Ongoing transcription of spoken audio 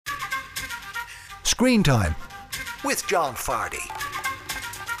Screen Time with John Fardy.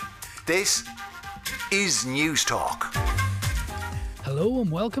 This is News Talk. Hello and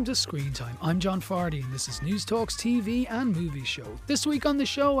welcome to Screen Time. I'm John Fardy and this is News Talk's TV and movie show. This week on the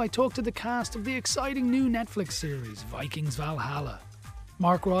show I talk to the cast of the exciting new Netflix series Vikings Valhalla.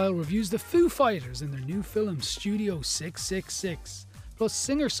 Mark Ryle reviews the Foo Fighters in their new film Studio 666. Plus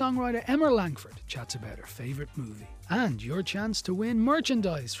singer-songwriter Emma Langford chats about her favourite movie. And your chance to win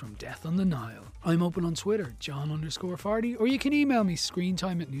merchandise from Death on the Nile. I'm open on Twitter, John_Fardy, or you can email me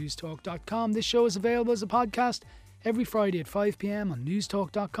screentime@newstalk.com. This show is available as a podcast every Friday at 5pm on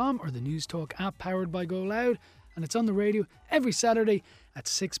newstalk.com or the Newstalk app powered by Go Loud. And it's on the radio every Saturday at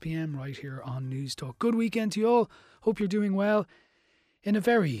 6pm right here on Newstalk. Good weekend to you all. Hope you're doing well in a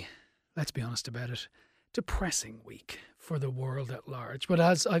very, let's be honest about it, depressing week for the world at large. But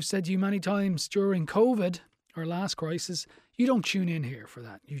as I've said to you many times during COVID, our last crisis, you don't tune in here for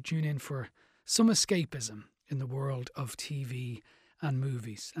that. You tune in for some escapism in the world of TV and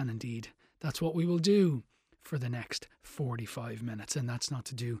movies. And indeed, that's what we will do for the next 45 minutes. And that's not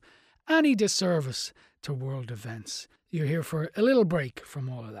to do any disservice to world events. You're here for a little break from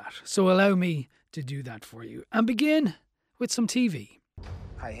all of that. So allow me to do that for you. And begin with some TV.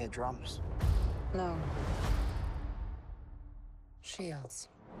 I hear drums. No. Shields.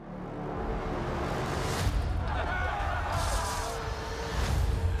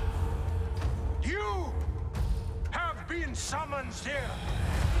 You have been summoned here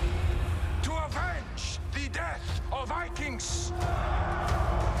to avenge the death of Vikings.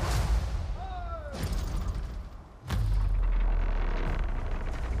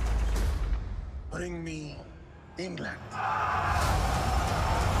 Bring me England.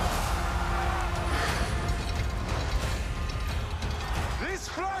 This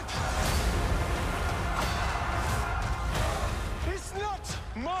blood is not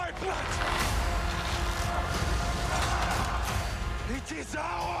my blood. It is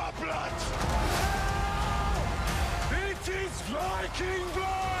our blood. It is Viking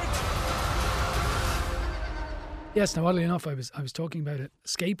blood. Yes, now oddly enough, I was talking about it,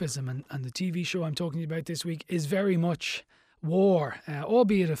 escapism, and the TV show I'm talking about this week is very much war,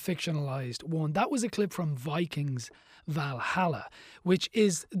 albeit a fictionalized one. That was a clip from Vikings Valhalla, which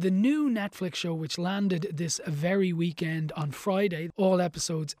is the new Netflix show which landed this very weekend on Friday. All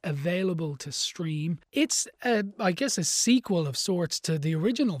episodes available to stream. It's, I guess, a sequel of sorts to the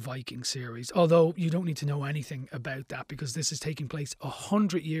original Viking series, although you don't need to know anything about that because this is taking place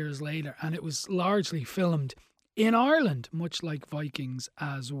 100 years later and it was largely filmed in Ireland, much like Vikings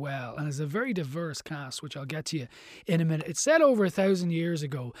as well. And it's a very diverse cast, which I'll get to you in a minute. It's set over 1,000 years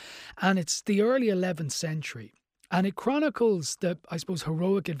ago, and it's the early 11th century. And it chronicles the, I suppose,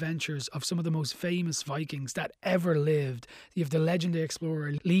 heroic adventures of some of the most famous Vikings that ever lived. You have the legendary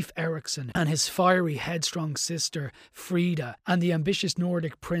explorer Leif Erikson and his fiery, headstrong sister Frida and the ambitious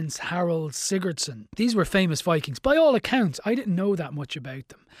Nordic prince Harald Sigurdsson. These were famous Vikings. By all accounts, I didn't know that much about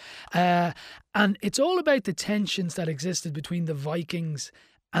them. And it's all about the tensions that existed between the Vikings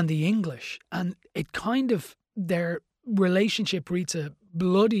and the English. And it kind of, their relationship reached a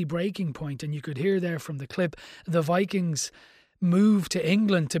bloody breaking point, and you could hear there from the clip the Vikings moved to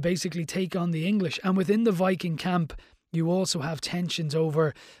England to basically take on the English, and within the Viking camp you also have tensions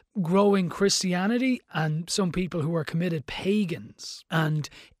over growing Christianity and some people who are committed pagans. And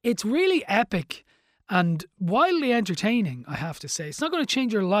it's really epic and wildly entertaining, I have to say. It's not going to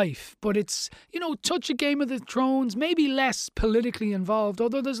change your life, but it's, touch a Game of the Thrones, maybe less politically involved,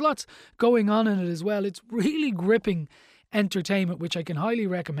 although there's lots going on in it as well. It's really gripping entertainment, which I can highly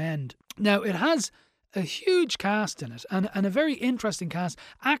recommend. Now, it has a huge cast in it and a very interesting cast.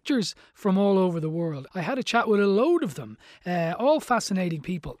 Actors from all over the world. I had a chat with a load of them, all fascinating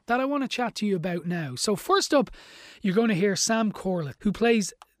people that I want to chat to you about now. So first up, you're going to hear Sam Corlett, who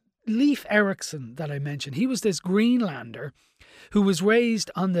plays Leif Erikson that I mentioned. He was this Greenlander who was raised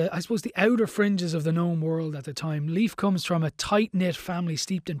on the outer fringes of the known world at the time. Leif comes from a tight-knit family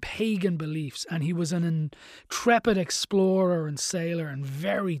steeped in pagan beliefs, and he was an intrepid explorer and sailor and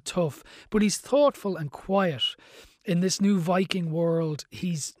very tough. But he's thoughtful and quiet. In this new Viking world,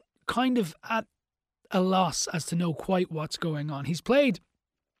 he's kind of at a loss as to know quite what's going on. He's played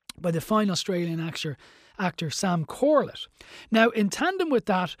by the fine Australian actor Sam Corlett. Now, in tandem with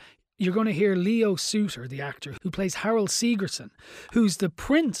that, you're going to hear Leo Suter, the actor, who plays Harald Sigurdsson, who's the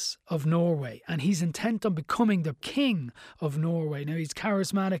Prince of Norway, and he's intent on becoming the King of Norway. Now, he's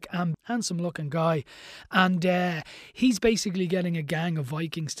charismatic and handsome-looking guy, and he's basically getting a gang of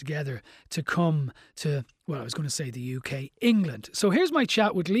Vikings together to come to, well, I was going to say the UK, England. So here's my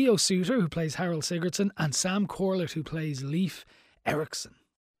chat with Leo Suter, who plays Harald Sigurdsson, and Sam Corlett, who plays Leif Erikson.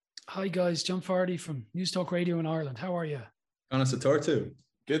 Hi guys, John Fardy from News Talk Radio in Ireland. How are you? Honest too.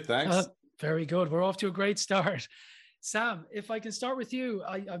 Good, thanks. Very good. We're off to a great start. Sam, if I can start with you,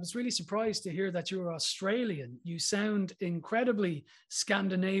 I was really surprised to hear that you're Australian. You sound incredibly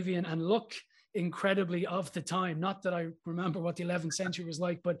Scandinavian and look incredibly of the time. Not that I remember what the 11th century was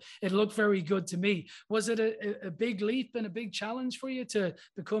like, but it looked very good to me. Was it a big leap and a big challenge for you to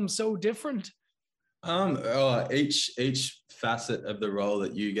become so different? Each facet of the role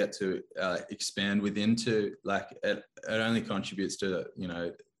that you get to expand within, to like it only contributes to, you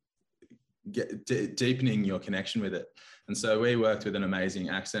know, deepening your connection with it. And so we worked with an amazing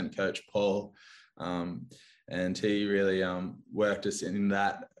accent coach, Paul, and he really worked us in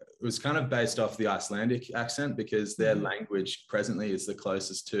that. It was kind of based off the Icelandic accent because their language presently is the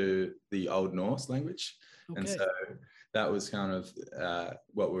closest to the Old Norse language. Okay. And so that was kind of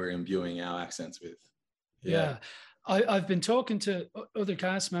what we're imbuing our accents with. Yeah. I've been talking to other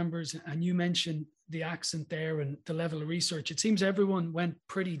cast members, and you mentioned the accent there and the level of research. It seems everyone went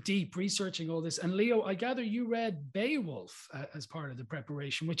pretty deep researching all this. And Leo, I gather you read Beowulf as part of the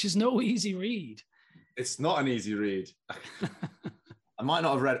preparation, which is no easy read. It's not an easy read. I might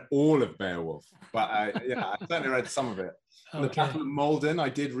not have read all of Beowulf, but I certainly read some of it. Okay. The Battle of Maldon I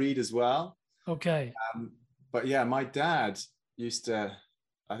did read as well. Okay. But yeah, my dad used to,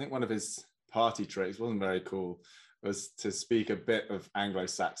 I think one of his party tricks, wasn't very cool, was to speak a bit of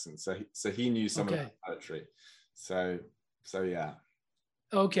Anglo-Saxon. So he knew some of that poetry. So yeah.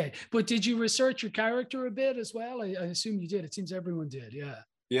 Okay. But did you research your character a bit as well? I assume you did. It seems everyone did. Yeah.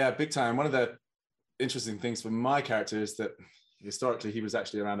 Yeah, big time. One of the interesting things for my character is that historically he was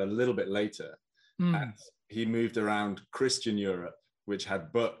actually around a little bit later. And he moved around Christian Europe, which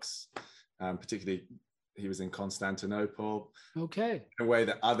had books, particularly he was in Constantinople. Okay. In a way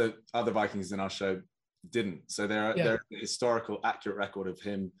that other Vikings in our show didn't. So there's a historical accurate record of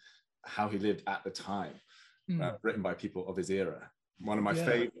him, how he lived at the time, written by people of his era. One of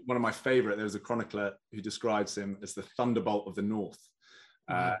my favorite, there was a chronicler who describes him as the thunderbolt of the North.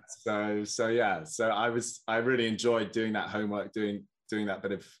 So I really enjoyed doing that homework, doing that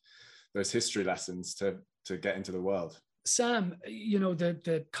bit of those history lessons to get into the world. Sam, you know,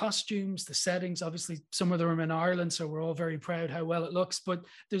 the costumes, the settings, obviously some of them are in Ireland, so we're all very proud how well it looks, but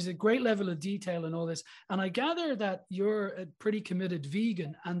there's a great level of detail in all this. And I gather that you're a pretty committed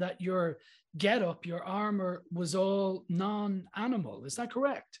vegan and that your getup, your armor was all non-animal. Is that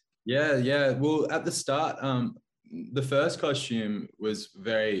correct? Yeah. Well, at the start, the first costume was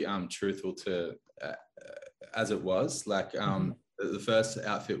very truthful to as it was. Like the first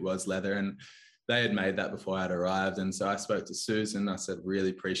outfit was leather, and they had made that before I had arrived. And so I spoke to Susan. I said,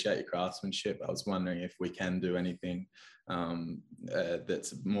 really appreciate your craftsmanship. I was wondering if we can do anything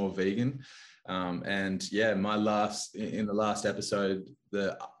that's more vegan. And yeah, in the last episode,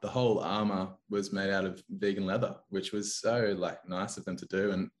 the whole armor was made out of vegan leather, which was so like nice of them to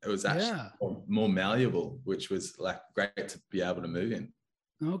do. And it was actually more malleable, which was like great to be able to move in.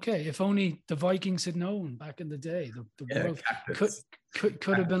 Okay, if only the Vikings had known back in the day, the world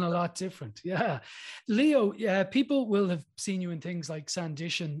could have been a lot different. Yeah, Leo, people will have seen you in things like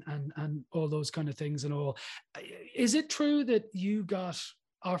Sandition and all those kind of things and all. Is it true that you got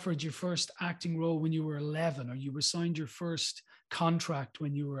offered your first acting role when you were 11, or you were signed your first contract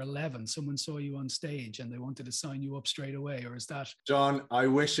when you were 11? Someone saw you on stage and they wanted to sign you up straight away, or is that? John, I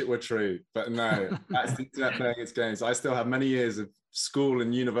wish it were true, but no, that's the internet playing its games. I still have many years of school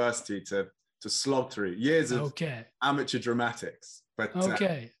and university to slog through, years of amateur dramatics. But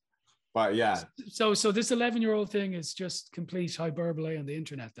but yeah. So this 11-year-old thing is just complete hyperbole on the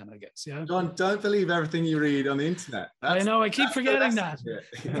internet, then, I guess. Yeah. John, don't believe everything you read on the internet. I know. I keep forgetting that.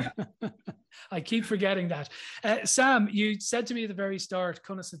 I keep forgetting that. Sam, you said to me at the very start,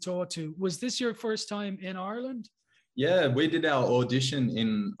 Connor, was this your first time in Ireland? Yeah, we did our audition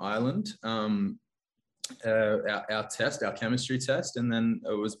in Ireland. Our test, our chemistry test, and then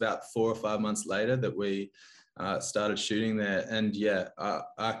it was about 4 or 5 months later that we started shooting there. And yeah,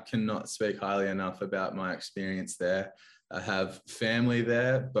 I cannot speak highly enough about my experience there. I have family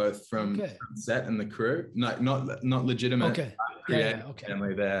there, both from set and the crew. Not legitimate.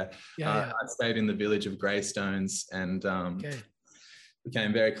 Family there. I stayed in the village of Greystones and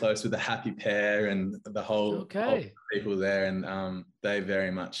became very close with the Happy Pair and the whole people there. And they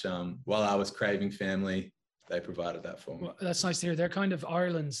very much, while I was craving family, they provided that for me. Well, that's nice to hear. They're kind of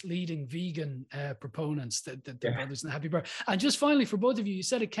Ireland's leading vegan proponents, the brothers in the Happy Pair. And just finally, for both of you, you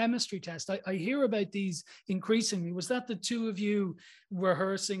said a chemistry test. I hear about these increasingly. Was that the two of you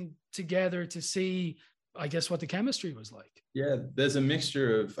rehearsing together to see, I guess, what the chemistry was like? Yeah, there's a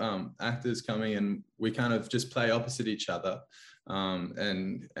mixture of actors coming, and we kind of just play opposite each other.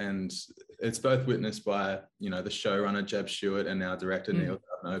 and it's both witnessed by, you know, the showrunner Jeb Stewart and our director Neil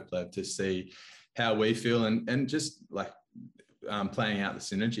Oklev, to see how we feel and just like playing out the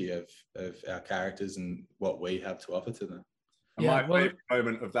synergy of our characters and what we have to offer to them. And my favorite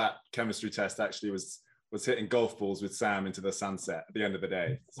moment of that chemistry test actually was hitting golf balls with Sam into the sunset at the end of the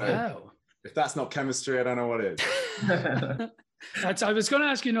day. So wow. If that's not chemistry, I don't know what is. I was going to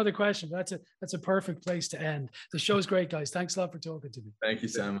ask you another question, but that's a perfect place to end. The show's great, guys. Thanks a lot for talking to me. Thank you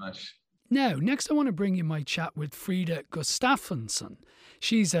so much. Now, next I want to bring you my chat with Frida Gustafsson.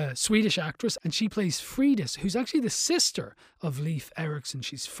 She's a Swedish actress and she plays Fridis, who's actually the sister of Leif Erikson.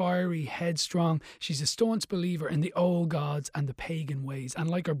 She's fiery, headstrong. She's a staunch believer in the old gods and the pagan ways. And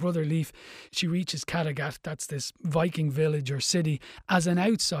like her brother Leif, she reaches Kattegat, that's this Viking village or city, as an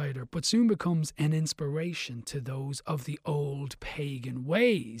outsider, but soon becomes an inspiration to those of the old pagan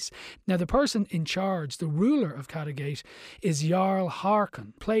ways. Now, the person in charge, the ruler of Kattegat, is Jarl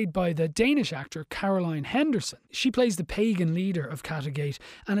Harkon, played by the Danish actor Caroline Henderson. She plays the pagan leader of Kattegat,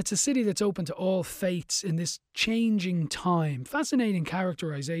 and it's a city that's open to all faiths in this changing time. Fascinating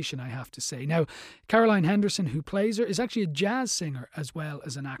characterization, I have to say. Now, Caroline Henderson, who plays her, is actually a jazz singer as well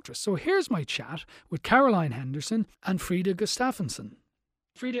as an actress. So here's my chat with Caroline Henderson and Frida Gustafsson.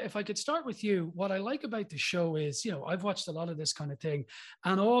 Frida, if I could start with you, what I like about the show is, you know, I've watched a lot of this kind of thing,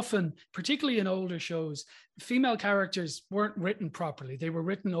 and often, particularly in older shows, female characters weren't written properly. They were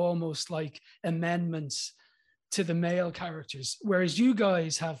written almost like amendments to the male characters, whereas you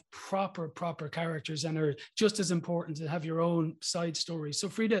guys have proper characters and are just as important to have your own side stories. So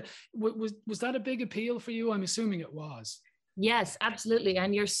Frida, was that a big appeal for you? I'm assuming it was. Yes, absolutely.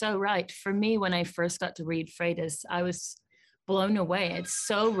 And you're so right. For me, when I first got to read Fridis, I was blown away. It's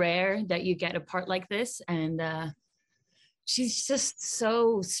so rare that you get a part like this, and she's just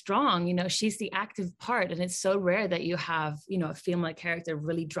so strong. You know, she's the active part, and it's so rare that you have, you know, a female character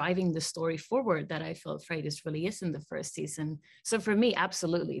really driving the story forward that I felt Fridis really is in the first season. So for me,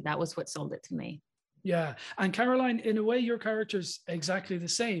 absolutely, that was what sold it to me. Yeah. And Caroline, in a way, your character's exactly the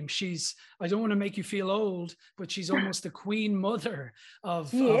same. She's, I don't want to make you feel old, but she's almost the queen mother of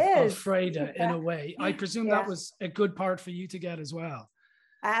Frida in a way. I presume that was a good part for you to get as well.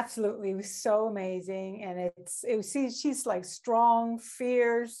 Absolutely. It was so amazing. And she's like strong,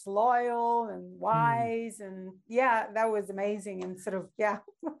 fierce, loyal, and wise. And yeah, that was amazing. And sort of,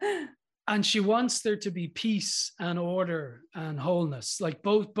 And she wants there to be peace and order and wholeness. Like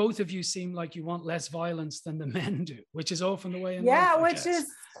both of you seem like you want less violence than the men do, which is often the way in life, which is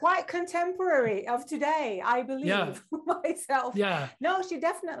quite contemporary of today, I believe, myself. Yeah. No,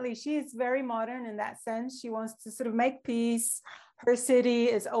 she's very modern in that sense. She wants to sort of make peace. Her city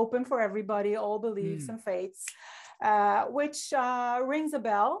is open for everybody, all beliefs and faiths, which rings a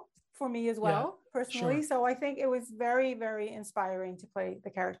bell for me as well, personally. Sure. So I think it was very, very inspiring to play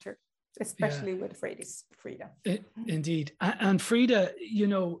the character, especially with Frida. Indeed. And Frida, you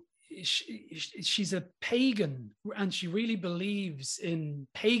know, she's a pagan, and she really believes in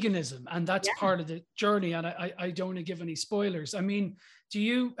paganism, and that's part of the journey. And I don't want to give any spoilers. I mean,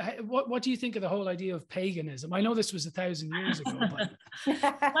 what do you think of the whole idea of paganism? I know this was 1,000 years ago,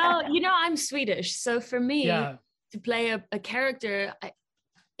 but well, you know, I'm Swedish, so for me to play a character,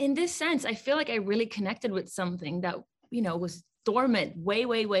 in this sense, I feel like I really connected with something that, you know, was dormant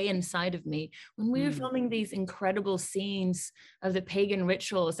way inside of me when we were filming these incredible scenes of the pagan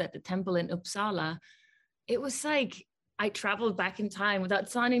rituals at the temple in Uppsala. It was like I traveled back in time without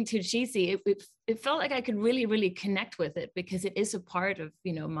sounding too cheesy. It felt like I could really connect with it because it is a part of,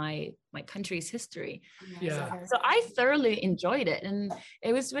 you know, my country's history. Yeah. So I thoroughly enjoyed it, and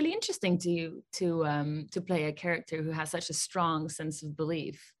it was really interesting to play a character who has such a strong sense of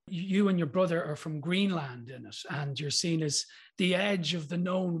belief. You and your brother are from Greenland in it, and you're seen as the edge of the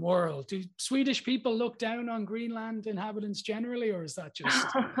known world. Do Swedish people look down on Greenland inhabitants generally, or is that just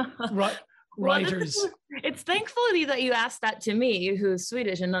writers? Well, it's thankfully that you asked that to me, who's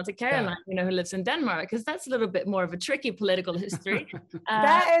Swedish, and not to Caroline, you know, who lives in Denmark, because that's a little bit more of a tricky political history.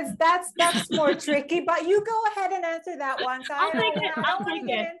 That's more tricky, but you go ahead and answer that one. So I don't want to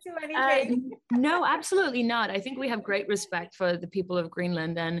get into anything. No, absolutely not. I think we have great respect for the people of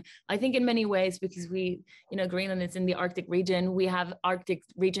Greenland, and I think in many ways, because we, you know, Greenland is in the Arctic region, we have Arctic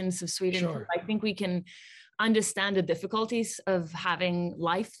regions of Sweden. Sure. I think we can understand the difficulties of having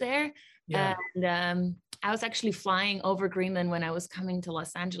life there. Yeah. And I was actually flying over Greenland when I was coming to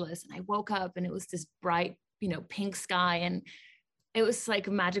Los Angeles, and I woke up and it was this bright, you know, pink sky, and it was like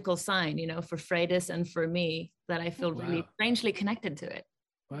a magical sign, you know, for Fridis and for me, that I feel really strangely connected to it.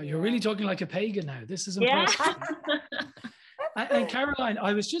 Wow, you're really talking like a pagan now. This is impressive. And Caroline,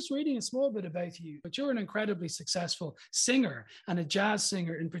 I was just reading a small bit about you, but you're an incredibly successful singer and a jazz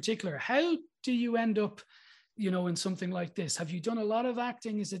singer in particular. How do you end up, in something like this? Have you done a lot of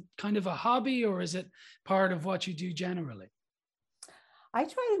acting? Is it kind of a hobby, or is it part of what you do generally? I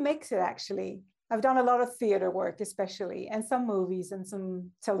try to mix it, actually. I've done a lot of theater work, especially, and some movies and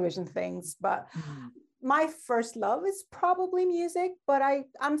some television things, but my first love is probably music, but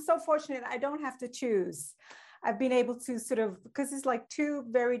I'm so fortunate I don't have to choose. I've been able to sort of, because it's like two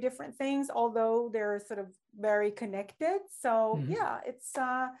very different things, although they're sort of very connected. So yeah, it's,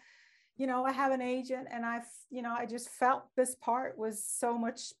 I have an agent, and I just felt this part was so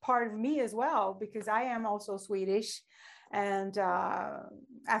much part of me as well, because I am also Swedish and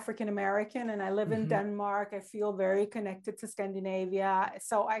African-American, and I live in Denmark. I feel very connected to Scandinavia.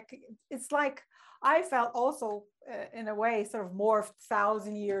 So it's like, I felt also in a way sort of more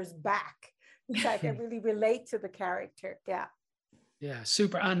 1,000 years back. It's like I really relate to the character. Yeah. Yeah,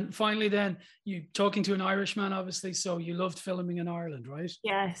 super. And finally, then, you talking to an Irishman, obviously, so you loved filming in Ireland, right?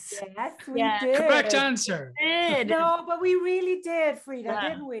 Yes. Yes, we did. Correct answer. No, but we really did, Frida,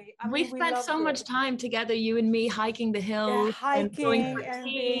 didn't we? We spent so much time together, you and me, hiking the hills, hiking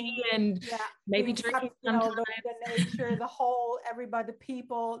and maybe drinking sometimes. The nature, everybody, the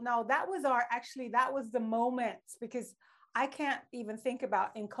people. No, that was the moment, because I can't even think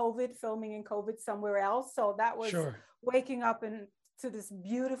about filming in COVID somewhere else. So that was waking up to this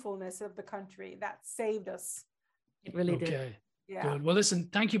beautifulness of the country that saved us. It really did. Yeah. Good. Well, listen,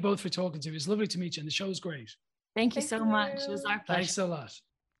 thank you both for talking to me. It was lovely to meet you, and the show's great. Thank you so much. It was our pleasure. Thanks a lot.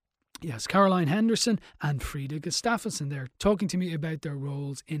 Yes, Caroline Henderson and Frida Gustafsson there talking to me about their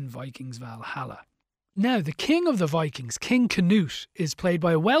roles in Vikings Valhalla. Now, the king of the Vikings, King Canute, is played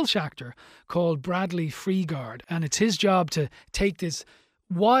by a Welsh actor called Bradley Freegard, and it's his job to take this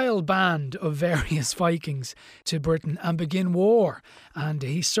wild band of various Vikings to Britain and begin war, and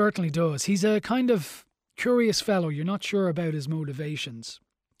he certainly does. He's a kind of curious fellow. You're not sure about his motivations.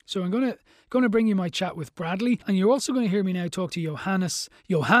 So I'm going to bring you my chat with Bradley, and you're also going to hear me now talk to Johannes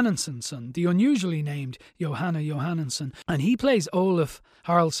Johannesson, the unusually named Johanna Johannesson, and he plays Olaf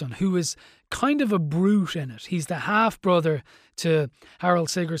Haraldsson, who is kind of a brute in it. He's the half-brother to Harald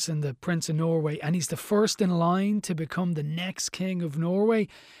Sigurdsson, the Prince of Norway, and he's the first in line to become the next king of Norway,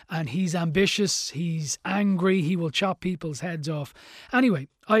 and he's ambitious, he's angry, he will chop people's heads off. Anyway,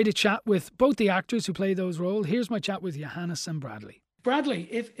 I had a chat with both the actors who play those roles. Here's my chat with Johannes and Bradley. Bradley,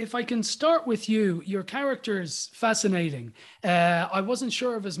 if I can start with you, your character's fascinating. I wasn't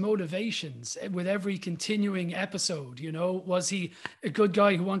sure of his motivations with every continuing episode. Was he a good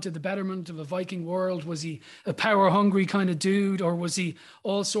guy who wanted the betterment of a Viking world? Was he a power-hungry kind of dude, or was he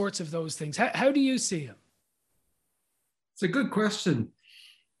all sorts of those things? How do you see him? It's a good question.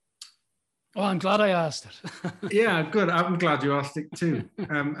 Oh, I'm glad I asked it. Yeah, good. I'm glad you asked it too.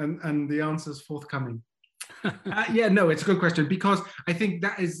 And the answer's forthcoming. It's a good question, because I think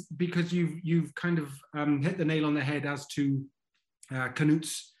that is because you've kind of hit the nail on the head as to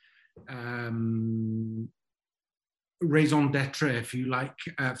Canute's raison d'etre, if you like,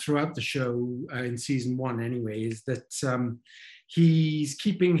 throughout the show in season 1 anyway, is that he's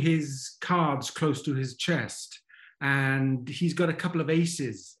keeping his cards close to his chest, and he's got a couple of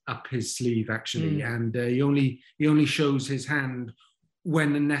aces up his sleeve actually, and he only shows his hand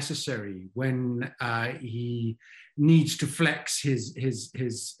when necessary, when he needs to flex his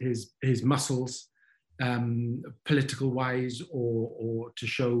muscles, political wise, or to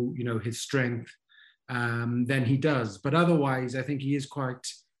show his strength, then he does. But otherwise, I think he is quite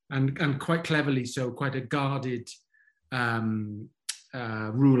and quite cleverly so, quite a guarded ruler.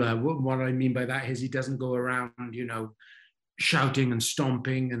 What I mean by that is he doesn't go around, shouting and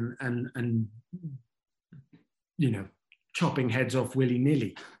stomping and chopping heads off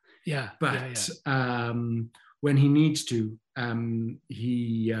willy-nilly. But when he needs to,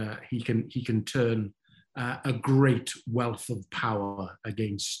 he can turn a great wealth of power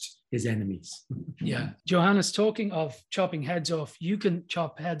against his enemies. Yeah. Johannes, talking of chopping heads off, you can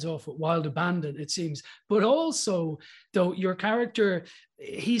chop heads off with wild abandon, it seems. But also, though, your character,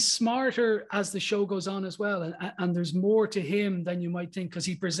 he's smarter as the show goes on as well. And there's more to him than you might think, because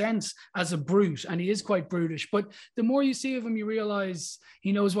he presents as a brute, and he is quite brutish. But the more you see of him, you realize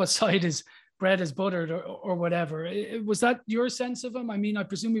he knows what side his bread is buttered or whatever. Was that your sense of him? I mean, I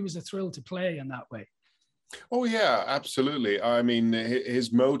presume he was a thrill to play in that way. Oh, yeah, absolutely. I mean,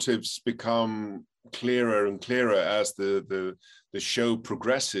 his motives become clearer and clearer as the show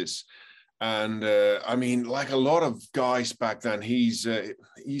progresses. And I mean, like a lot of guys back then, he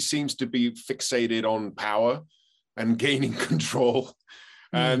seems to be fixated on power and gaining control.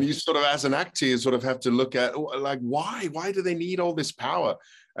 And you sort of, as an actor, you sort of have to look at, like, why do they need all this power?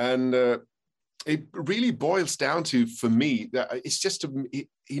 And it really boils down to, for me, that it's just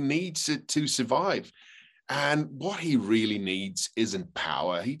he needs it to survive. And what he really needs isn't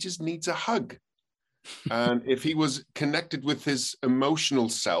power. He just needs a hug. And if he was connected with his emotional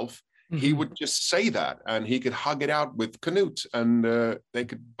self, he would just say that, and he could hug it out with Canute, and they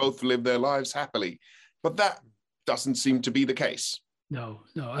could both live their lives happily. But that doesn't seem to be the case. No,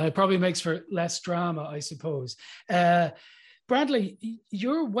 it probably makes for less drama, I suppose. Bradley,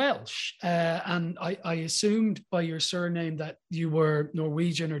 you're Welsh, and I assumed by your surname that you were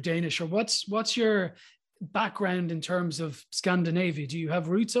Norwegian or Danish, or what's your background in terms of Scandinavia? Do you have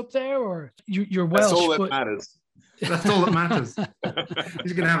roots up there, or you're Welsh? That's all that matters. That's all that matters.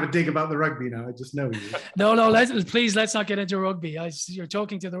 He's going to have a dig about the rugby now. I just know you. No, please, let's not get into rugby. You're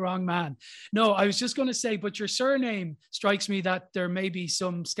talking to the wrong man. No, I was just going to say, but your surname strikes me that there may be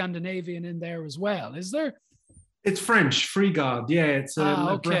some Scandinavian in there as well. Is there? It's French, Frigard. Yeah, it's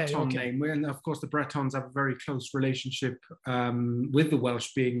a Breton name. And of course, the Bretons have a very close relationship with the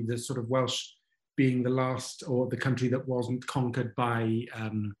Welsh, being the sort of Welsh being the last, or the country that wasn't conquered by,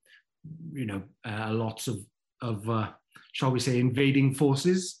 lots of shall we say, invading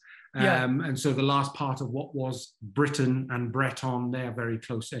forces. And so the last part of what was Britain and Breton, they are very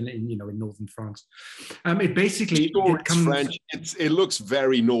close in northern France. It basically it comes French. It looks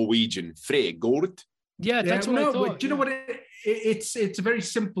very Norwegian. Frigord. Yeah, that's what I thought. But do you know what? It's very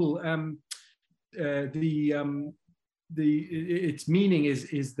simple. Its meaning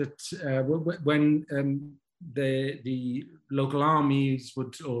is that when the local armies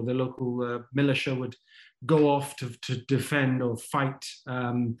or the local militia would go off to defend or fight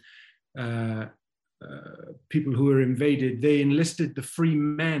people who were invaded, they enlisted the free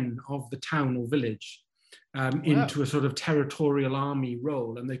men of the town or village into a sort of territorial army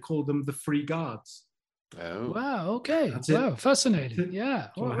role, and they called them the Free Guards. Oh. Wow, okay. Wow, fascinating. Yeah.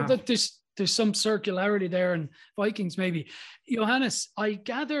 Well, there's some circularity there in Vikings, maybe. Johannes, I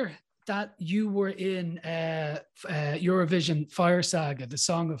gather that you were in Eurovision Fire Saga, the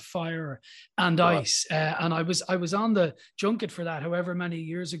Song of Fire and Ice, and I was on the junket for that, however many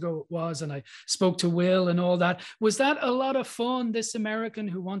years ago it was, and I spoke to Will and all that. Was that a lot of fun? This American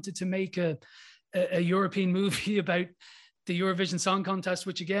who wanted to make a European movie about the Eurovision Song Contest,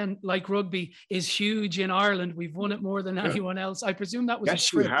 which again, like rugby, is huge in Ireland. We've won it more than anyone else. I presume that was a trip.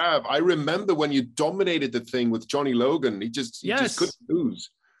 Yes, you have. I remember when you dominated the thing with Johnny Logan. He just couldn't lose.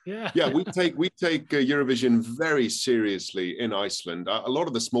 Yeah, we take Eurovision very seriously in Iceland. A lot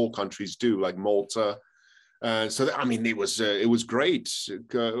of the small countries do, like Malta. It was great.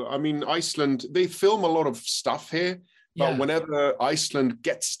 Iceland, they film a lot of stuff here. But whenever Iceland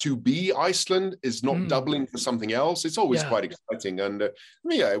gets to be Iceland, is not doubling for something else, it's always quite exciting. And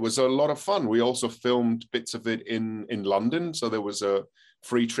it was a lot of fun. We also filmed bits of it in London. So there was a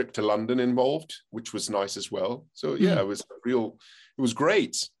free trip to London involved, which was nice as well. So it was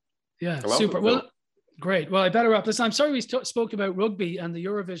great. Yeah, super. Well, great. Well, I better wrap this. I'm sorry we spoke about rugby and the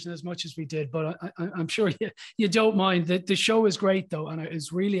Eurovision as much as we did, but I'm sure you don't mind. The show is great, though, and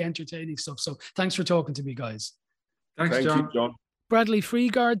it's really entertaining stuff. So thanks for talking to me, guys. Thank you, John. Bradley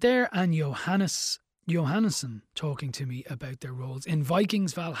Frigard there and Johannesson talking to me about their roles in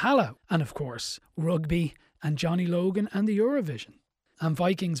Vikings Valhalla, and of course rugby and Johnny Logan and the Eurovision. And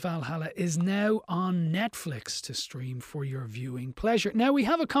Vikings Valhalla is now on Netflix to stream for your viewing pleasure. Now, we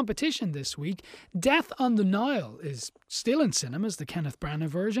have a competition this week. Death on the Nile is still in cinemas, the Kenneth Branagh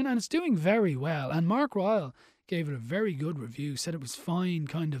version, and it's doing very well. And Mark Ryle gave it a very good review, said it was fine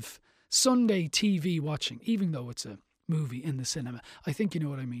kind of Sunday TV watching, even though it's a movie in the cinema. I think you know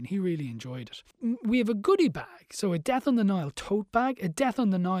what I mean. He really enjoyed it. We have a goodie bag. So a Death on the Nile tote bag, a Death on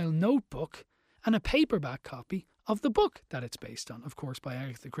the Nile notebook, and a paperback copy of the book that it's based on, of course, by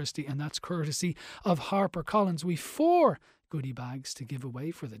Agatha Christie, and that's courtesy of HarperCollins. We've 4 goodie bags to give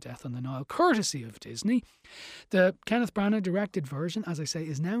away for the Death on the Nile, courtesy of Disney. The Kenneth Branagh directed version, as I say,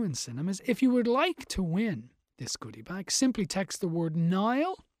 is now in cinemas. If you would like to win this goodie bag, simply text the word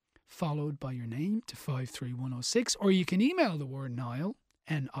Nile followed by your name to 53106, or you can email the word Nile,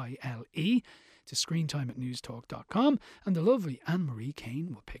 N-I-L-E, to screentime@newstalk.com, and the lovely Anne-Marie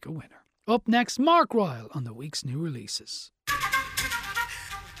Kane will pick a winner. Up next, Mark Ryle on the week's new releases.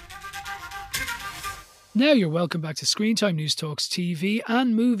 Now you're welcome back to Screen Time News Talks TV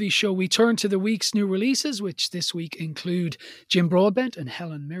and Movie Show. We turn to the week's new releases, which this week include Jim Broadbent and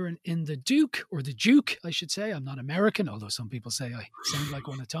Helen Mirren in The Duke, or The Duke, I should say. I'm not American, although some people say I sound like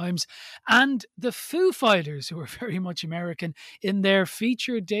one at times. And the Foo Fighters, who are very much American, in their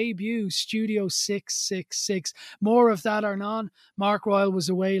feature debut, Studio 666. More of that or none. Mark Ryle was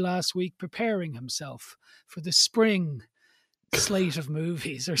away last week preparing himself for the spring slate of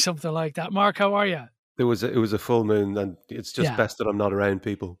movies or something like that. Mark, how are you? It was a full moon, and it's just best that I'm not around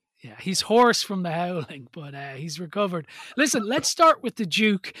people. Yeah, he's hoarse from the howling, but he's recovered. Listen, let's start with The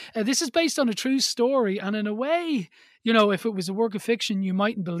Duke. This is based on a true story, and in a way, you know, if it was a work of fiction, you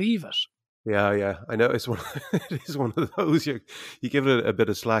mightn't believe it. Yeah, I know it is one of those you give it a bit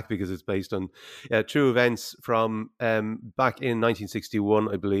of slack because it's based on true events from back in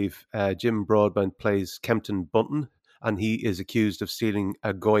 1961, I believe. Jim Broadbent plays Kempton Bunton, and he is accused of stealing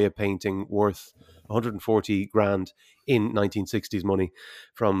a Goya painting worth 140 grand in 1960s money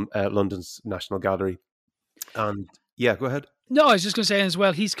from London's National Gallery. And yeah, go ahead. No, I was just going to say as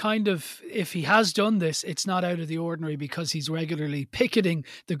well, he's kind of, if he has done this, it's not out of the ordinary because he's regularly picketing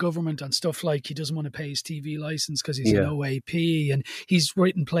the government on stuff like he doesn't want to pay his TV license because he's an OAP, and he's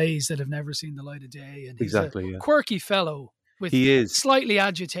written plays that have never seen the light of day. And he's a quirky fellow with slightly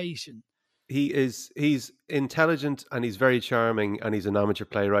agitation. He's intelligent and he's very charming, and he's an amateur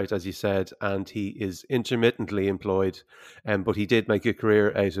playwright, as you said, and he is intermittently employed. But he did make a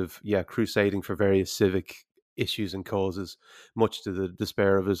career out of crusading for various civic issues and causes, much to the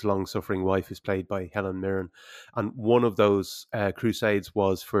despair of his long-suffering wife, who's played by Helen Mirren. And one of those crusades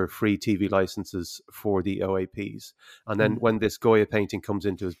was for free TV licenses for the OAPs. And then when this Goya painting comes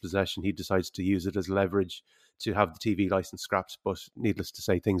into his possession, he decides to use it as leverage to have the TV license scrapped. But needless to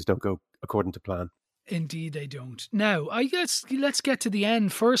say, things don't go according to plan. Indeed, they don't. Now, I guess let's get to the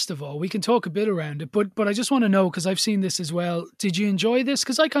end first of all. We can talk a bit around it, but I just want to know, because I've seen this as well. Did you enjoy this?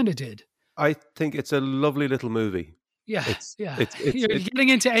 Because I kind of did. I think it's a lovely little movie. Yeah, you're getting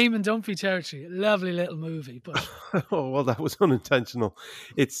into Eamon Dunphy territory. Lovely little movie, but oh well, that was unintentional.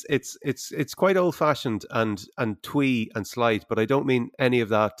 It's quite old fashioned and twee and slight, but I don't mean any of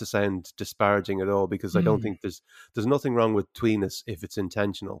that to sound disparaging at all, because I don't think there's nothing wrong with tweeness if it's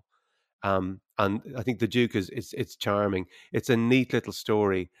intentional. And I think The Duke it's charming. It's a neat little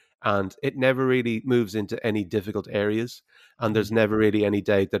story, and it never really moves into any difficult areas, and there's never really any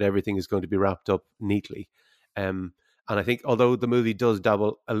doubt that everything is going to be wrapped up neatly. And I think although the movie does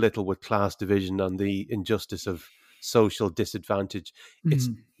dabble a little with class division and the injustice of social disadvantage, it's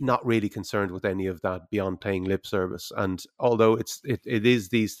not really concerned with any of that beyond paying lip service. And although it is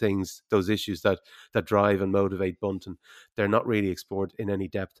these things, those issues that drive and motivate Bunton, they're not really explored in any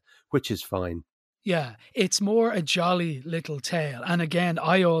depth, which is fine. Yeah, it's more a jolly little tale. And again,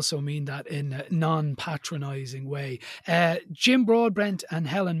 I also mean that in a non-patronising way. Jim Broadbent and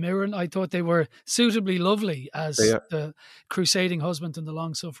Helen Mirren, I thought they were suitably lovely as the crusading husband and the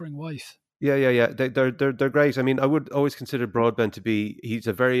long-suffering wife. Yeah. They're great. I mean, I would always consider Broadbent to be, he's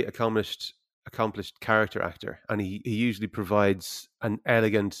a very accomplished character actor, and he usually provides an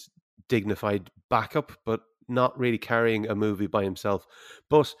elegant, dignified backup, but not really carrying a movie by himself.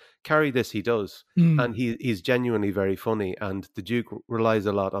 But carry this he does, and he's genuinely very funny. And The Duke relies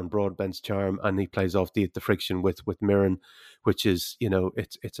a lot on Broadbent's charm, and he plays off the friction with Mirren, which is,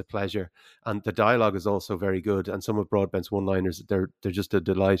 it's a pleasure. And the dialogue is also very good, and some of Broadbent's one-liners, they're just a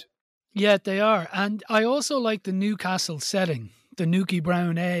delight. Yeah, they are. And I also like the Newcastle setting, the Nuki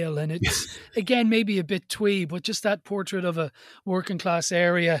Brown Ale, and it's again maybe a bit twee, but just that portrait of a working class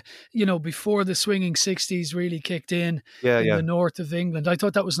area, before the swinging 60s really kicked in the north of England. I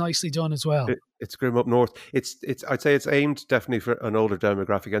thought that was nicely done as well. It's grim up north. It's I'd say it's aimed definitely for an older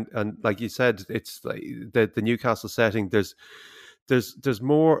demographic, and like you said, it's like the Newcastle setting. There's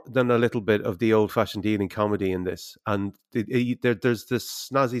more than a little bit of the old-fashioned dealing comedy in this, and there's this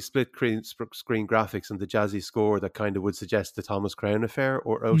snazzy split-screen graphics and the jazzy score that kind of would suggest the Thomas Crown Affair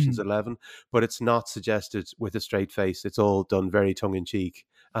or Ocean's 11, but it's not suggested with a straight face. It's all done very tongue-in-cheek,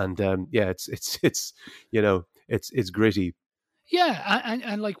 and it's gritty. Yeah,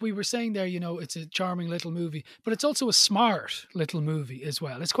 and like we were saying there, it's a charming little movie, but it's also a smart little movie as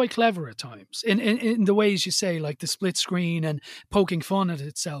well. It's quite clever at times in the ways you say, like the split screen and poking fun at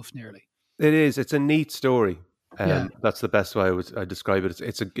itself nearly. It is. It's a neat story. That's the best way I describe it.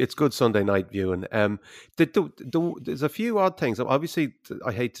 It's good Sunday night viewing. There's a few odd things. Obviously,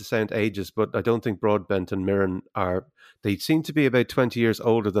 I hate to sound ageist, but I don't think Broadbent and Mirren they seem to be about 20 years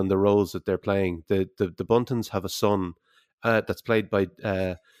older than the roles that they're playing. The Buntons have a son that's played by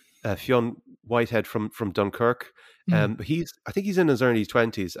Fionn Whitehead from Dunkirk, I think he's in his early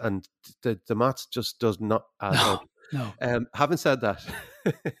 20s, and the maths just does not add up. No. Having said that,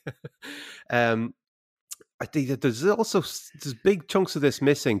 I think that there's big chunks of this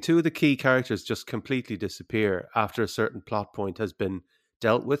missing. Two of the key characters just completely disappear after a certain plot point has been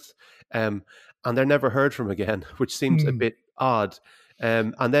dealt with, and they're never heard from again, which seems a bit odd.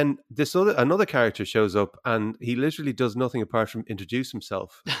 And then another character shows up, and he literally does nothing apart from introduce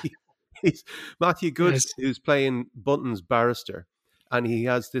himself. He's Matthew Good, who's playing Bunton's barrister, and he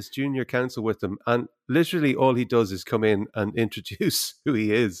has this junior counsel with him, and literally all he does is come in and introduce who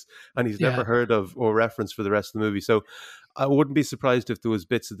he is, and he's never heard of or referenced for the rest of the movie. So I wouldn't be surprised if there was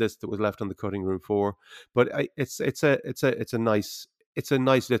bits of this that was left on the cutting room floor. But it's a nice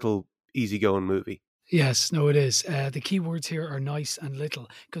little easygoing movie. Yes, no, it is. The key words here are nice and little,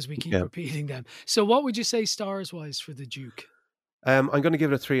 because we keep repeating them. So what would you say stars-wise for The Duke? I'm going to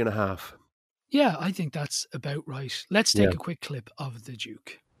give it a 3.5. Yeah, I think that's about right. Let's take a quick clip of The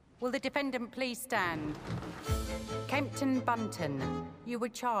Duke. Will the defendant please stand? Kempton Bunton, you were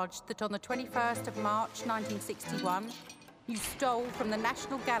charged that on the 21st of March 1961, you stole from the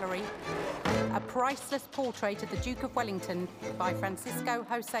National Gallery a priceless portrait of the Duke of Wellington by Francisco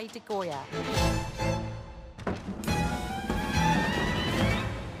José de Goya.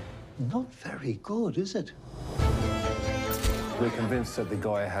 Not very good, is it? We're convinced that the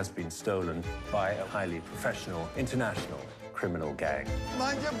Goya has been stolen by a highly professional international criminal gang.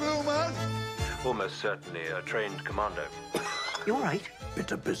 Mind your boomers! Almost certainly a trained commando. You all right?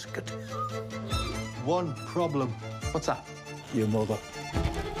 Bitter biscuit. One problem. What's that? Your mother.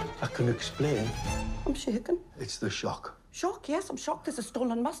 I can explain. I'm shaken. It's the shock. Shock, yes, I'm shocked. There's a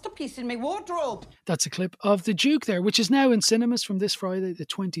stolen masterpiece in my wardrobe. That's a clip of The Duke there, which is now in cinemas from this Friday, the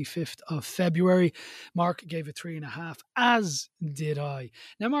 25th of February. Mark gave it 3.5, as did I.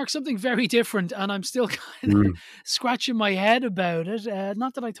 Now, Mark, something very different, and I'm still kind of scratching my head about it.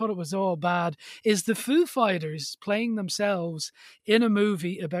 Not that I thought it was all bad, is the Foo Fighters playing themselves in a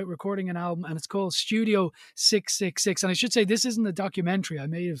movie about recording an album, and it's called Studio 666. And I should say, this isn't a documentary. I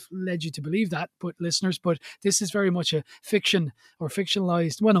may have led you to believe that, but listeners, but this is very much a fiction or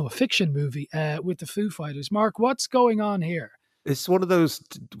fictionalized, a fiction movie with the Foo Fighters. Mark, what's going on here? It's one of those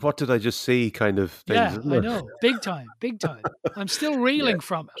what did I just see kind of things. Yeah, I know. Big time. I'm still reeling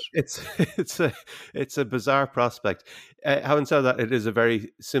from it. It's a bizarre prospect. Having said that, it is a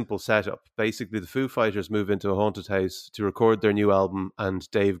very simple setup. Basically, the Foo Fighters move into a haunted house to record their new album, and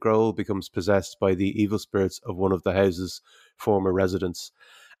Dave Grohl becomes possessed by the evil spirits of one of the house's former residents,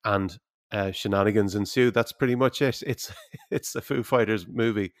 and shenanigans ensue. That's pretty much it. It's a Foo Fighters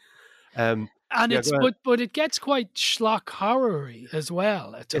movie. But it gets quite schlock horror-y as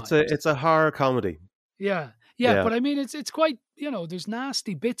well at times. It's a horror comedy. Yeah, but I mean it's quite, there's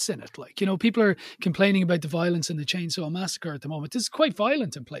nasty bits in it. Like, people are complaining about the violence in the Chainsaw Massacre at the moment. This is quite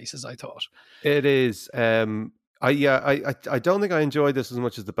violent in places, I thought. It is. I don't think I enjoyed this as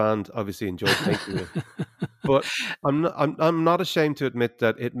much as the band obviously enjoyed making it. But I'm not ashamed to admit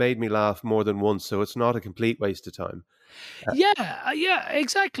that it made me laugh more than once, so it's not a complete waste of time. Yeah,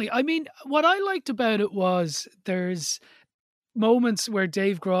 exactly. I mean, what I liked about it was there's moments where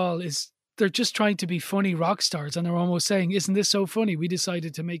Dave Grohl they're just trying to be funny rock stars, and they're almost saying, "Isn't this so funny? We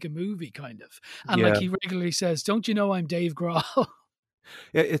decided to make a movie," kind of. And like he regularly says, "Don't you know I'm Dave Grohl?"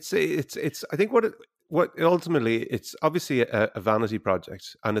 Yeah, it's. I think what ultimately it's obviously a vanity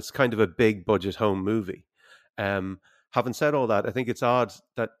project, and it's kind of a big budget home movie. Having said all that, I think it's odd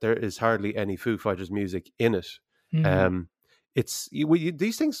that there is hardly any Foo Fighters music in it. Mm-hmm.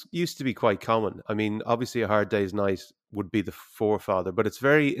 These things used to be quite common. I mean, obviously, A Hard Day's Night would be the forefather, but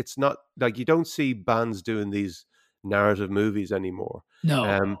it's not like you don't see bands doing these narrative movies anymore.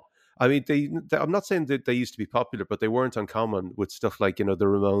 No. I mean, I'm not saying that they used to be popular, but they weren't uncommon with stuff like, the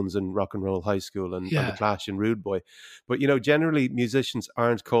Ramones and Rock and Roll High School and the Clash and Rude Boy. But, generally musicians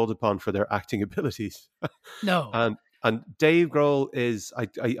aren't called upon for their acting abilities. No. And Dave Grohl is, I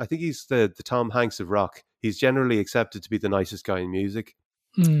think he's the Tom Hanks of rock. He's generally accepted to be the nicest guy in music.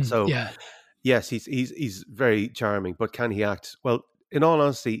 Yes, he's very charming, but can he act? Well, in all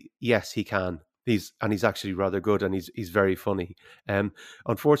honesty, yes, he can. He's actually rather good, and he's very funny.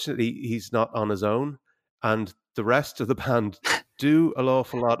 Unfortunately, he's not on his own, and the rest of the band do an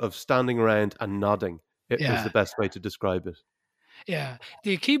awful lot of standing around and nodding. It was the best way to describe it. Yeah,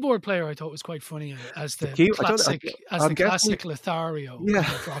 the keyboard player I thought was quite funny as the classic Lothario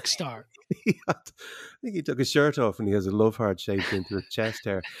rock star. I think he took his shirt off and he has a love heart shaped into his chest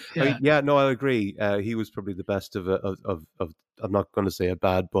hair. I agree. He was probably the best of I'm not going to say a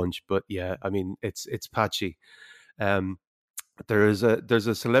bad bunch, but yeah, I mean it's patchy. there's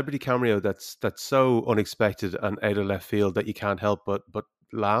a celebrity cameo that's so unexpected and out of left field that you can't help but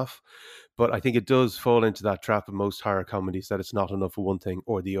laugh. But I think it does fall into that trap of most horror comedies, that it's not enough of one thing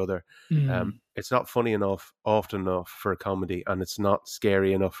or the other. It's not funny enough often enough for a comedy, and it's not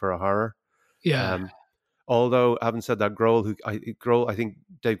scary enough for a horror. Yeah. Although, having said that, I think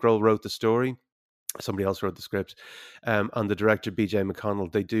Dave Grohl wrote the story. Somebody else wrote the script, and the director BJ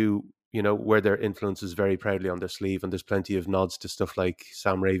McConnell. They do, wear their influences very proudly on their sleeve, and there's plenty of nods to stuff like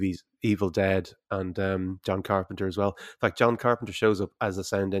Sam Raimi's Evil Dead and John Carpenter as well. In fact, John Carpenter shows up as a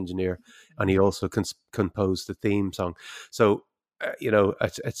sound engineer, and he also composed the theme song. So,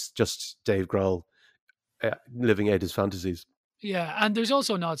 it's just Dave Grohl living out his fantasies. Yeah, and there's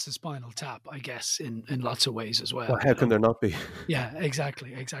also nods to Spinal Tap, I guess, in lots of ways as well. Well, how can there not be? Yeah,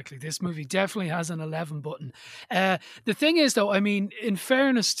 exactly. This movie definitely has an 11 button. The thing is, though, I mean, in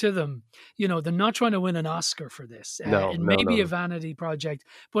fairness to them, they're not trying to win an Oscar for this. It may be a vanity project,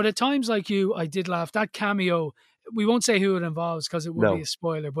 but at times like you, I did laugh. That cameo, we won't say who it involves because it would be a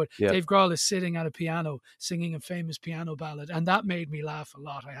spoiler, but Dave Grohl is sitting at a piano singing a famous piano ballad, and that made me laugh a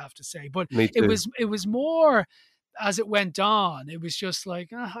lot, I have to say. But it was more... as it went on, it was just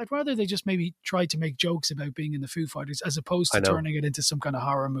like, I'd rather they just maybe tried to make jokes about being in the Foo Fighters as opposed to turning it into some kind of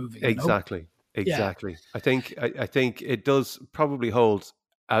horror movie. Exactly. Yeah. I think it does probably hold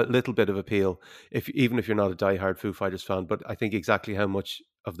a little bit of appeal, even if you're not a diehard Foo Fighters fan. But I think exactly how much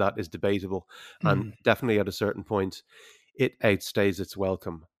of that is debatable, and definitely at a certain point, it outstays its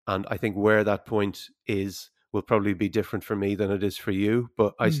welcome. And I think where that point will probably be different for me than it is for you,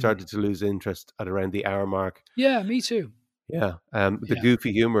 but I started to lose interest at around the hour mark. Yeah, me too. Yeah, the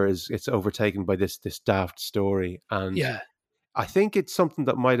goofy humor it's overtaken by this daft story, and I think it's something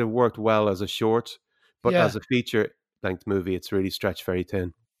that might have worked well as a short, but as a feature-length movie, it's really stretched very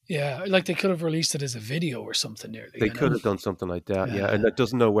thin. Yeah, like they could have released it as a video or something nearly. They could have done something like that, and it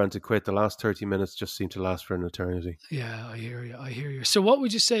doesn't know when to quit. The last 30 minutes just seem to last for an eternity. Yeah, I hear you. So what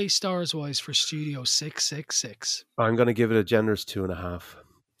would you say stars-wise for Studio 666? I'm going to give it a generous 2.5.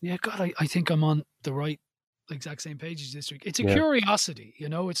 Yeah, God, I think I'm on the right exact same page as this week. It's a curiosity,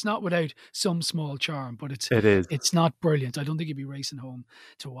 it's not without some small charm, but it's not brilliant. I don't think you'd be racing home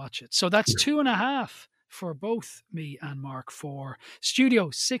to watch it. So that's 2.5 for both me and Mark for Studio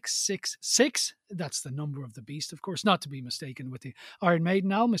 666. That's the number of the beast, of course, not to be mistaken with the Iron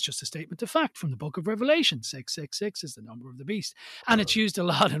Maiden album. It's just a statement of fact from the Book of Revelation. 666 is the number of the beast. And it's used a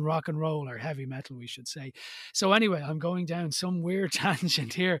lot in rock and roll, or heavy metal, we should say. So anyway, I'm going down some weird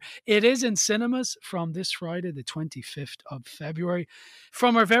tangent here. It is in cinemas from this Friday, the 25th of February.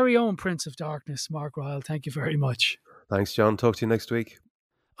 From our very own Prince of Darkness, Mark Ryle, thank you very much. Thanks, John. Talk to you next week.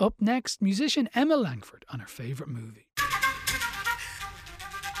 Up next, musician Emma Langford on her favourite movie.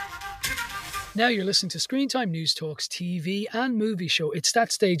 Now you're listening to Screen Time News Talk's TV and movie show. It's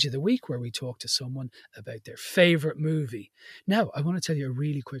that stage of the week where we talk to someone about their favourite movie. Now, I want to tell you a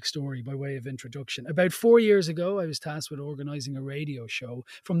really quick story by way of introduction. About 4 years ago, I was tasked with organising a radio show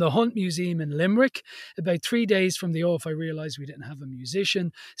from the Hunt Museum in Limerick. About 3 days from the off, I realised we didn't have a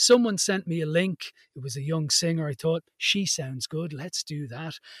musician. Someone sent me a link. It was a young singer. I thought, she sounds good. Let's do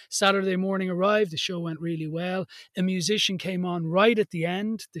that. Saturday morning arrived. The show went really well. A musician came on right at the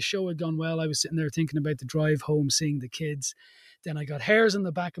end. The show had gone well. I was sitting there thinking about the drive home, seeing the kids. Then I got hairs on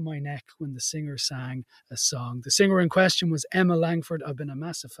the back of my neck when the singer sang a song. The singer in question was Emma Langford. I've been a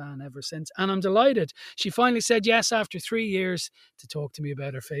massive fan ever since, and I'm delighted. She finally said yes after 3 years to talk to me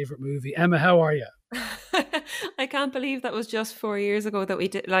about her favourite movie. Emma, how are you? I can't believe that was just 4 years ago that we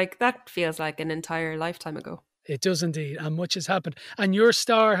did. Like, that feels like an entire lifetime ago. It does indeed, and much has happened. And your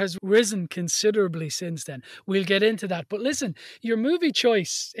star has risen considerably since then. We'll get into that. But listen, your movie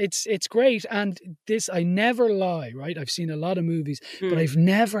choice, it's great. And this, I never lie, right? I've seen a lot of movies, but I've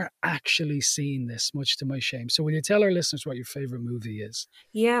never actually seen this, much to my shame. So will you tell our listeners what your favourite movie is?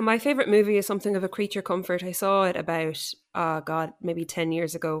 Yeah, my favourite movie is something of a creature comfort. I saw it about, maybe 10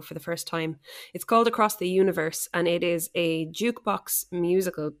 years ago for the first time. It's called Across the Universe, and it is a jukebox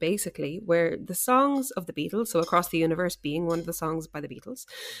musical, basically, where the songs of the Beatles, so Across the Universe being one of the songs by the Beatles,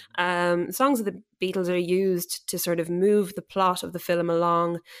 songs of the Beatles are used to sort of move the plot of the film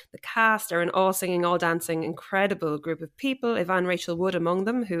along. The cast are an all singing, all dancing, incredible group of people, Yvonne Rachel Wood among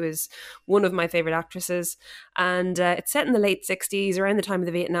them, who is one of my favourite actresses. And it's set in the late 60s, around the time of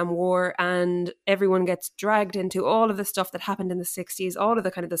the Vietnam War, and everyone gets dragged into all of the stuff that happened in the 60s, all of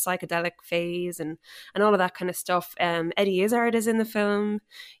the kind of the psychedelic phase and all of that kind of stuff. Eddie Izzard is in the film.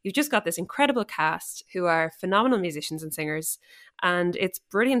 You've just got this incredible cast who are phenomenal musicians and singers, and it's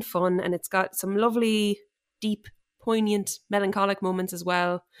brilliant fun, and it's got some lovely deep poignant, melancholic moments as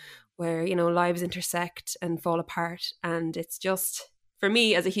well, where, you know, lives intersect and fall apart. And it's just, for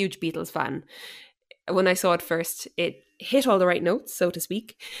me, as a huge Beatles fan, when I saw it first, it hit all the right notes, so to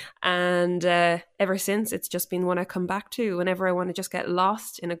speak. And ever since, it's just been one I come back to whenever I want to just get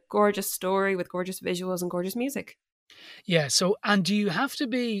lost in a gorgeous story with gorgeous visuals and gorgeous music. Yeah, so, and do you have to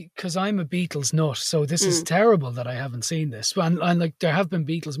be, because I'm a Beatles nut, so this is terrible that I haven't seen this. And like, there have been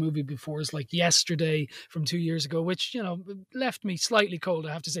Beatles movie before, it's like Yesterday from 2 years ago, which, you know, left me slightly cold,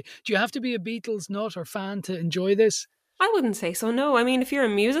 I have to say. Do you have to be a Beatles nut or fan to enjoy this? I wouldn't say so, no. I mean, if you're a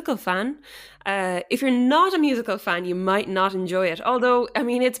musical fan, if you're not a musical fan, you might not enjoy it. Although, I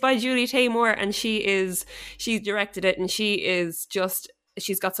mean, it's by Julie Taymor, and she's directed it, and she's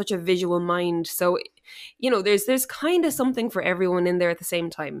got such a visual mind. So, you know, there's kind of something for everyone in there at the same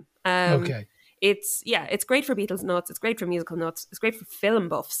time. Okay. It's great for Beatles nuts. It's great for musical nuts. It's great for film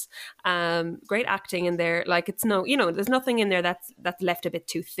buffs. Great acting in there. Like, it's no, you know, there's nothing in there that's left a bit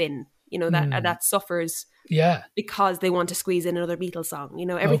too thin. You know, that suffers because they want to squeeze in another Beatles song. You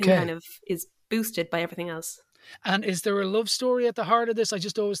know, everything kind of is boosted by everything else. And is there a love story at the heart of this? I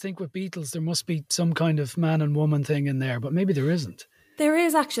just always think with Beatles, there must be some kind of man and woman thing in there, but maybe there isn't. There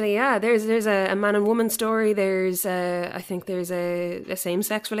is actually, yeah. There's a man and woman story. There's I think there's a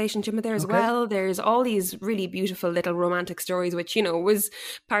same-sex relationship in there as well. There's all these really beautiful little romantic stories, which, you know, was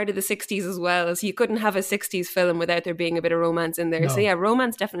part of the 60s as well. So you couldn't have a 60s film without there being a bit of romance in there. No. So yeah,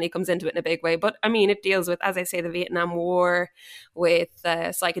 romance definitely comes into it in a big way. But I mean, it deals with, as I say, the Vietnam War, with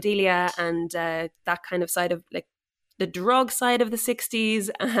psychedelia and that kind of side of, like, the drug side of the 60s,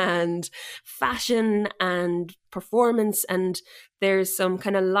 and fashion and performance. And there's some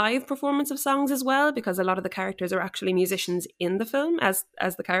kind of live performance of songs as well, because a lot of the characters are actually musicians in the film as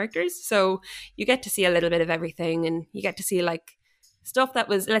the characters. So you get to see a little bit of everything, and you get to see, like, stuff that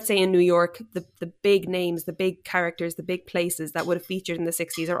was, let's say, in New York, the big names, the big characters, the big places that would have featured in the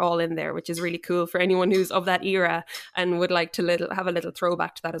 60s are all in there, which is really cool for anyone who's of that era and would like to have a little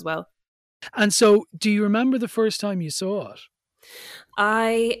throwback to that as well. And so, do you remember the first time you saw it?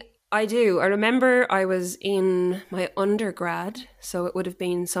 I do. I remember I was in my undergrad, so it would have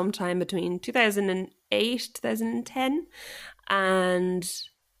been sometime between 2008, 2010, and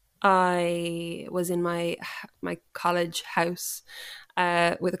I was in my college house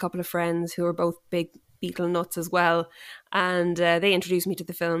with a couple of friends who were both big Beatle nuts as well, and they introduced me to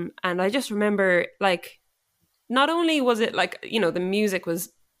the film. And I just remember, like, not only was it, like, you know, the music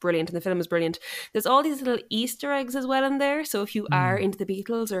was brilliant and the film was brilliant, there's all these little Easter eggs as well in there. So if you are into the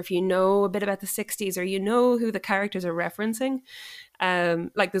Beatles, or if you know a bit about the 60s, or you know who the characters are referencing,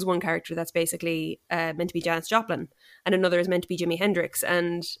 like, there's one character that's basically meant to be Janis Joplin, and another is meant to be Jimi Hendrix,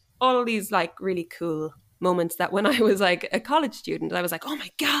 and all of these, like, really cool moments that when I was, like, a college student, I was like, oh my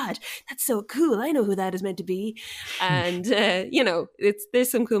God, that's so cool, I know who that is meant to be. And you know,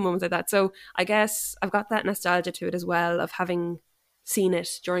 there's some cool moments like that. So I guess I've got that nostalgia to it as well, of having seen it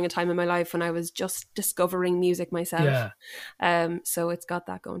during a time in my life when I was just discovering music myself. So it's got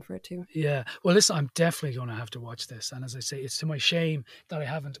that going for it too. Yeah. Well, listen, I'm definitely going to have to watch this. And as I say, it's to my shame that I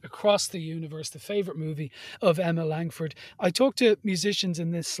haven't. Across the Universe, the favourite movie of Emma Langford. I talk to musicians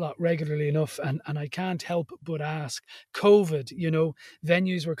in this slot regularly enough, and I can't help but ask, COVID, you know,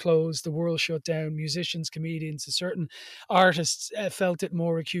 venues were closed, the world shut down, musicians, comedians, certain artists felt it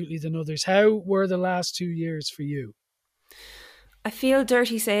more acutely than others. How were the last 2 years for you? I feel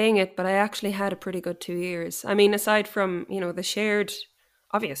dirty saying it, but I actually had a pretty good 2 years. I mean, aside from, you know, the shared,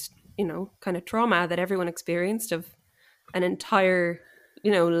 obvious, you know, kind of trauma that everyone experienced of an entire,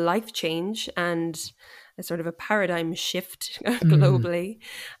 you know, life change and a sort of a paradigm shift globally.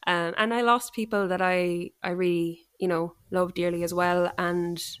 And I lost people that I really, you know, loved dearly as well.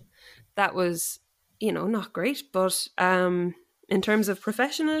 And that was, you know, not great. But in terms of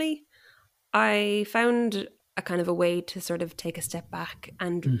professionally, I found a kind of a way to sort of take a step back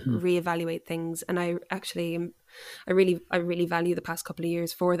and reevaluate things. And I really value the past couple of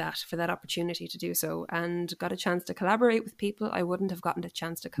years for that opportunity to do so, and got a chance to collaborate with people I wouldn't have gotten a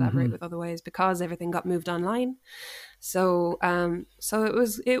chance to collaborate with otherwise, because everything got moved online. So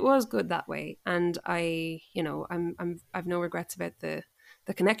it was good that way. And I, you know, I've no regrets about the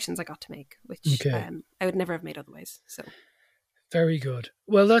connections I got to make, which I would never have made otherwise. So very good.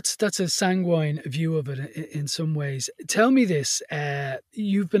 Well, that's a sanguine view of it in some ways. Tell me this,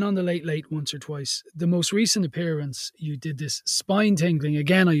 you've been on the Late Late once or twice. The most recent appearance, you did this spine-tingling,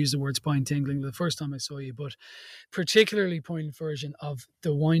 again I use the word spine-tingling the first time I saw you, but particularly poignant version of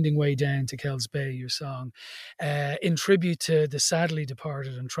The Winding Way Down to Kells Bay, your song, in tribute to the sadly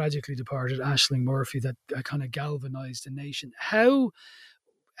departed and tragically departed Aisling Murphy, that kind of galvanised the nation. How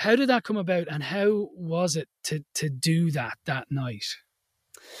How did that come about, and how was it to do that night?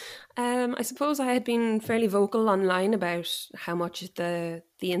 I suppose I had been fairly vocal online about how much the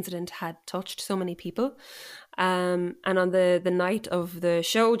incident had touched so many people. And on the night of the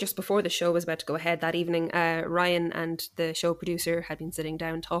show, just before the show was about to go ahead that evening, Ryan and the show producer had been sitting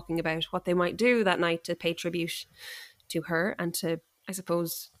down talking about what they might do that night to pay tribute to her and to, I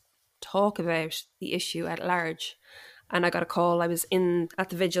suppose, talk about the issue at large. And I got a call. I was at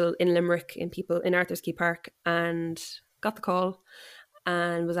the vigil in Limerick in Arthur's Quay Park, and got the call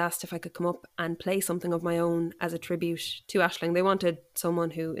and was asked if I could come up and play something of my own as a tribute to Aisling. They wanted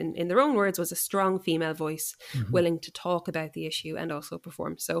someone who, in their own words, was a strong female voice, willing to talk about the issue and also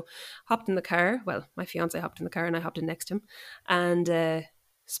perform. So hopped in the car. Well, my fiance hopped in the car and I hopped in next to him, and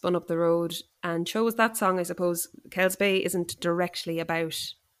spun up the road and chose that song. I suppose Kells Bay isn't directly about...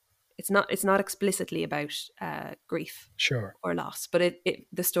 It's not explicitly about grief, sure, or loss, but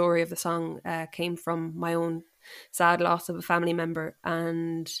the story of the song came from my own sad loss of a family member,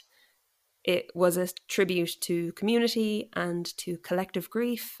 and it was a tribute to community and to collective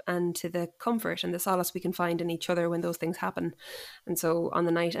grief and to the comfort and the solace we can find in each other when those things happen. And so on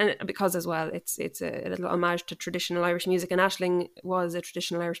the night, and because as well it's a little homage to traditional Irish music, and Aisling was a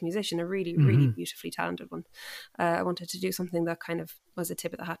traditional Irish musician, a really really beautifully talented one. I wanted to do something that kind of was a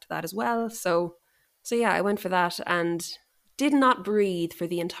tip of the hat to that as well. So yeah, I went for that and did not breathe for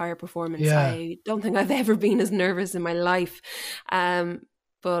the entire performance. I don't think I've ever been as nervous in my life.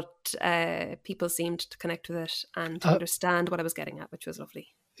 But people seemed to connect with it and to understand what I was getting at, which was lovely.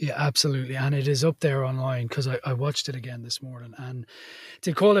 Yeah, absolutely. And it is up there online, because I watched it again this morning. And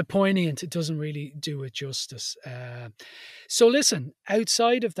to call it poignant, it doesn't really do it justice. So listen,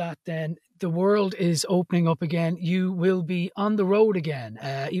 outside of that then, the world is opening up again. You will be on the road again.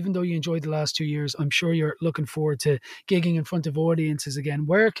 Even though you enjoyed the last 2 years, I'm sure you're looking forward to gigging in front of audiences again.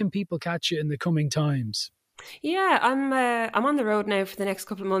 Where can people catch you in the coming times? Yeah, I'm on the road now for the next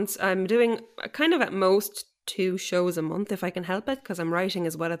couple of months. I'm doing kind of at most 2 shows a month if I can help it, because I'm writing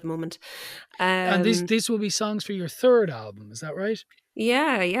as well at the moment. And this will be songs for your 3rd album, is that right?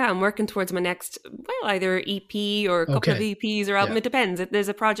 Yeah, I'm working towards my next, either EP or a couple of EPs or album. It depends. There's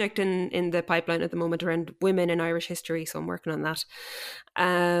a project in the pipeline at the moment around women in Irish history, so I'm working on that.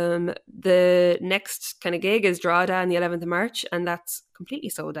 The next kind of gig is Drogheda on the 11th of March, and that's completely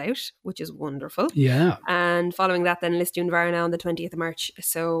sold out, which is wonderful. Yeah. And following that, then Lisdoonvarna on the 20th of March.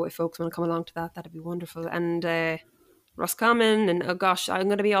 So if folks want to come along to that, that'd be wonderful. And Roscommon, and I'm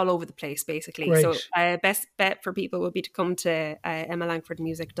going to be all over the place basically. Great. So best bet for people would be to come to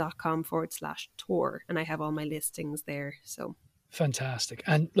emmalangfordmusic.com/tour, and I have all my listings there. So fantastic.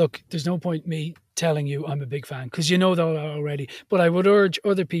 And look, there's no point me telling you I'm a big fan, because you know that already, but I would urge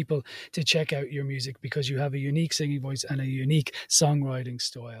other people to check out your music, because you have a unique singing voice and a unique songwriting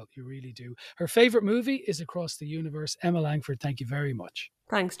style. You really do. Her favourite movie is Across the Universe. Emma Langford, thank you very much.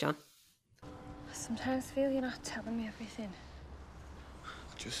 Thanks, John. I sometimes feel you're not telling me everything.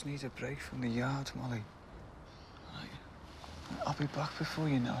 I just need a break from the yard, Molly. I'll be back before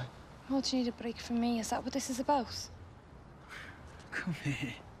you know it. Oh, do you need a break from me? Is that what this is about? Come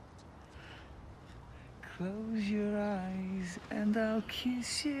here. Close your eyes and I'll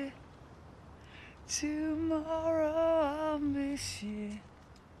kiss you. Tomorrow I'll miss you.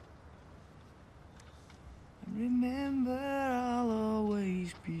 Remember, I'll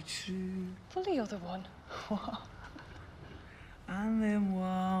always be true. Pull the other one. What? And then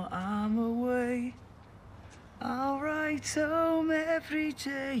while I'm away, I'll write home every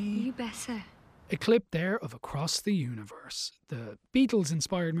day. You better. A clip there of Across the Universe, the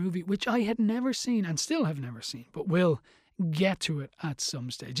Beatles-inspired movie, which I had never seen and still have never seen, but will get to it at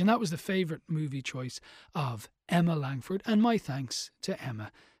some stage. And that was the favourite movie choice of Emma Langford. And my thanks to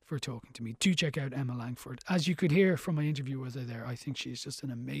Emma for talking to me. Do check out Emma Langford. As you could hear from my interview with her there, I think she's just an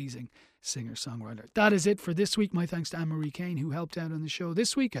amazing singer-songwriter. That is it for this week. My thanks to Anne-Marie Kane, who helped out on the show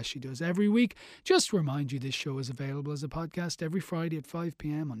this week, as she does every week. Just remind you, this show is available as a podcast every Friday at 5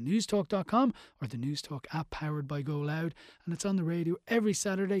 p.m. on newstalk.com or the Newstalk app powered by Go Loud. And it's on the radio every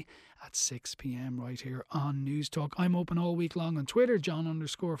Saturday at 6 p.m. right here on Newstalk. I'm open all week long on Twitter,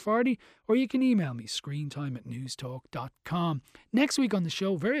 John_Fardy, or you can email me, screentime@newstalk.com. Next week on the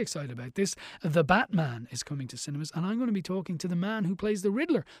show, very excited about this, The Batman is coming to cinemas, and I'm going to be talking to the man who plays the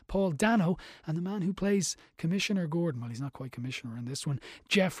Riddler, Paul Dano, and the man who plays Commissioner Gordon. Well, he's not quite Commissioner in this one,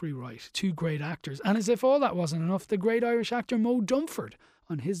 Jeffrey Wright. 2 great actors. And as if all that wasn't enough, the great Irish actor Mo Dunford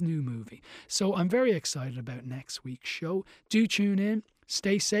on his new movie. So I'm very excited about next week's show. Do tune in.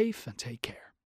 Stay safe and take care.